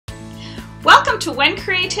Welcome to When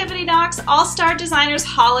Creativity Knocks All-Star Designers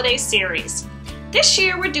Holiday Series. This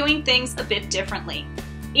year we're doing things a bit differently.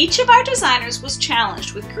 Each of our designers was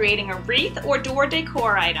challenged with creating a wreath or door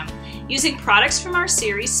decor item using products from our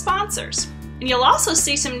series sponsors. And you'll also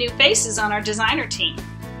see some new faces on our designer team.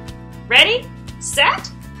 Ready, set,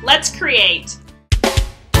 let's create!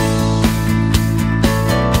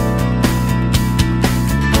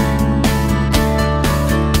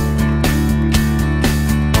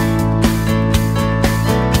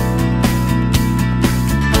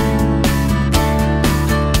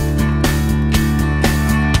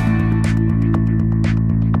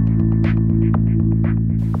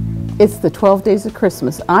 It's the 12 Days of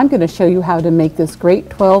Christmas. I'm going to show you how to make this great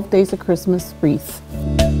 12 Days of Christmas wreath.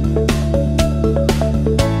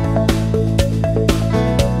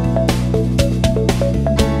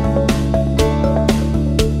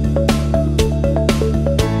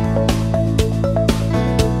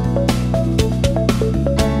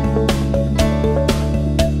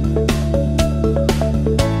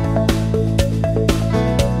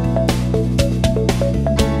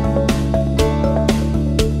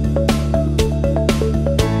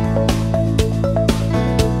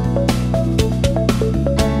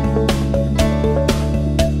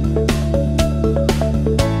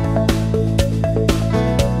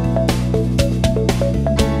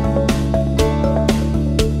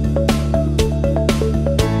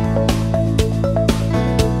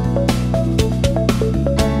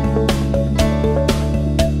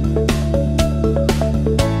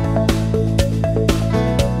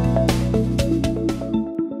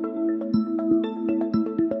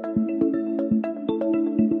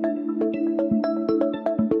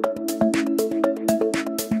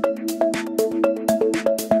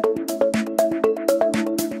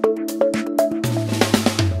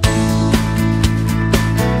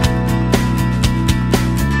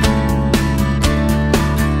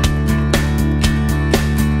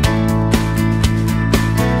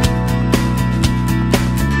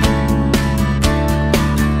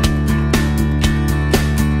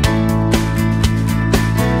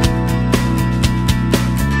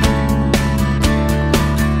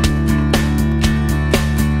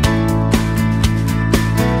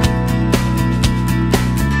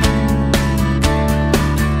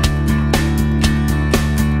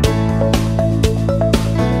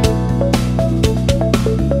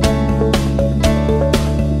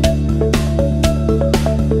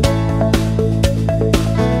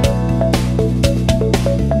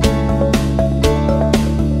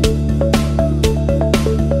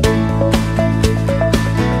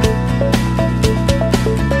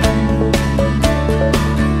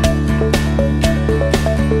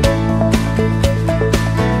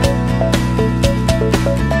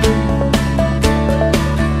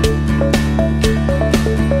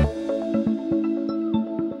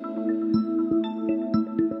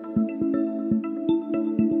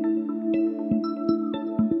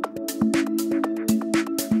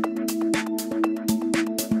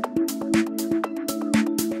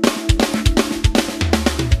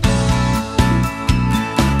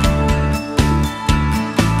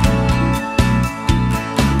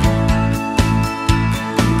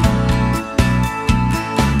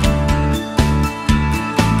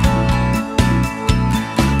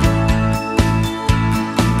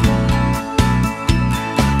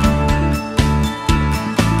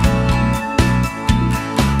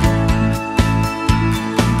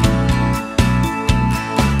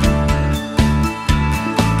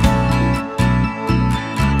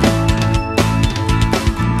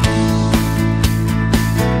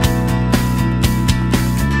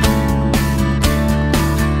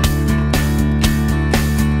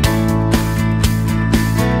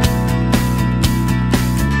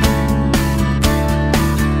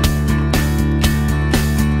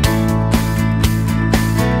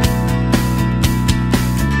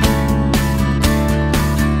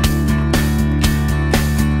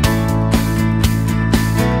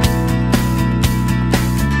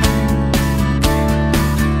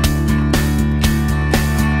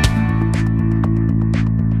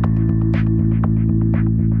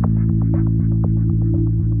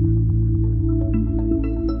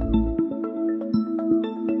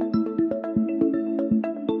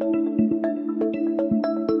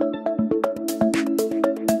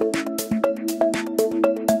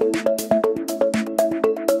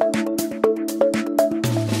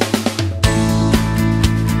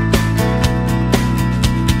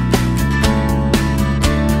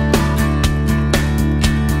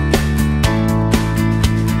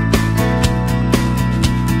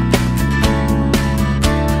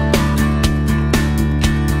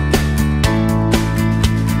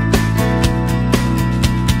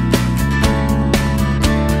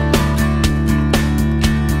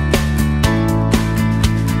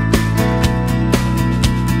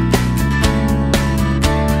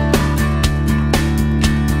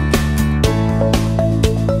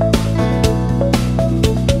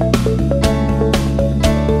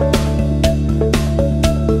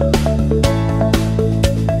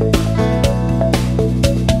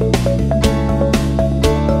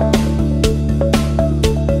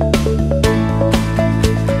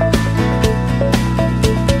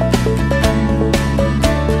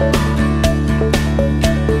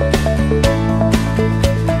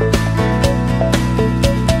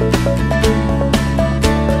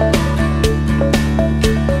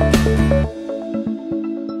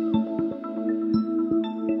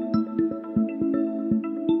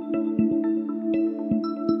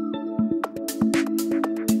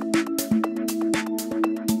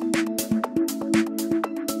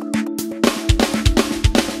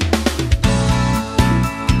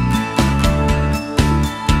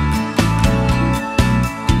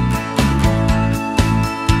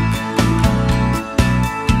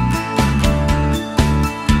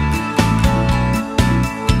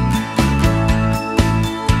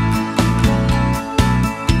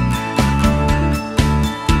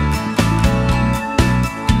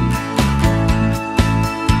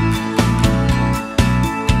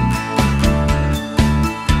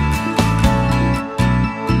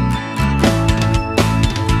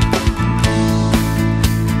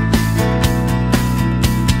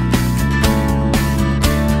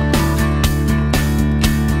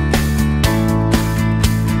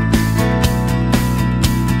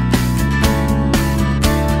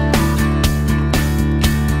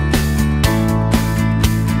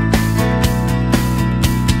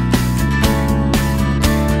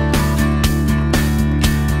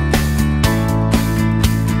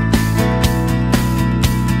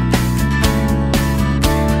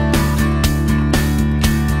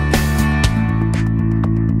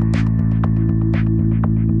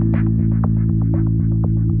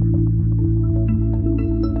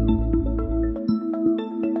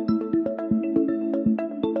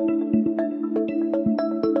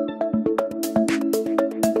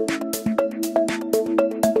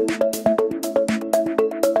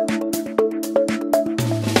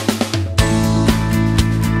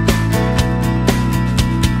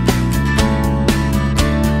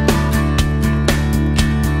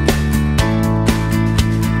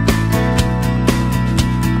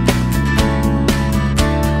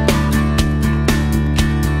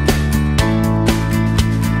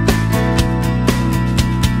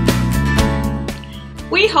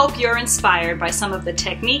 hope you're inspired by some of the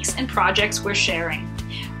techniques and projects we're sharing.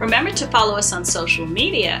 Remember to follow us on social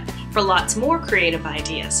media for lots more creative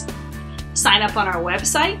ideas. Sign up on our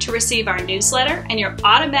website to receive our newsletter, and you're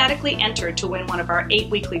automatically entered to win one of our 8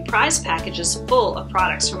 weekly prize packages full of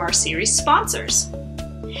products from our series sponsors.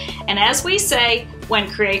 And as we say, when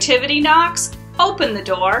creativity knocks, open the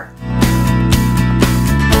door.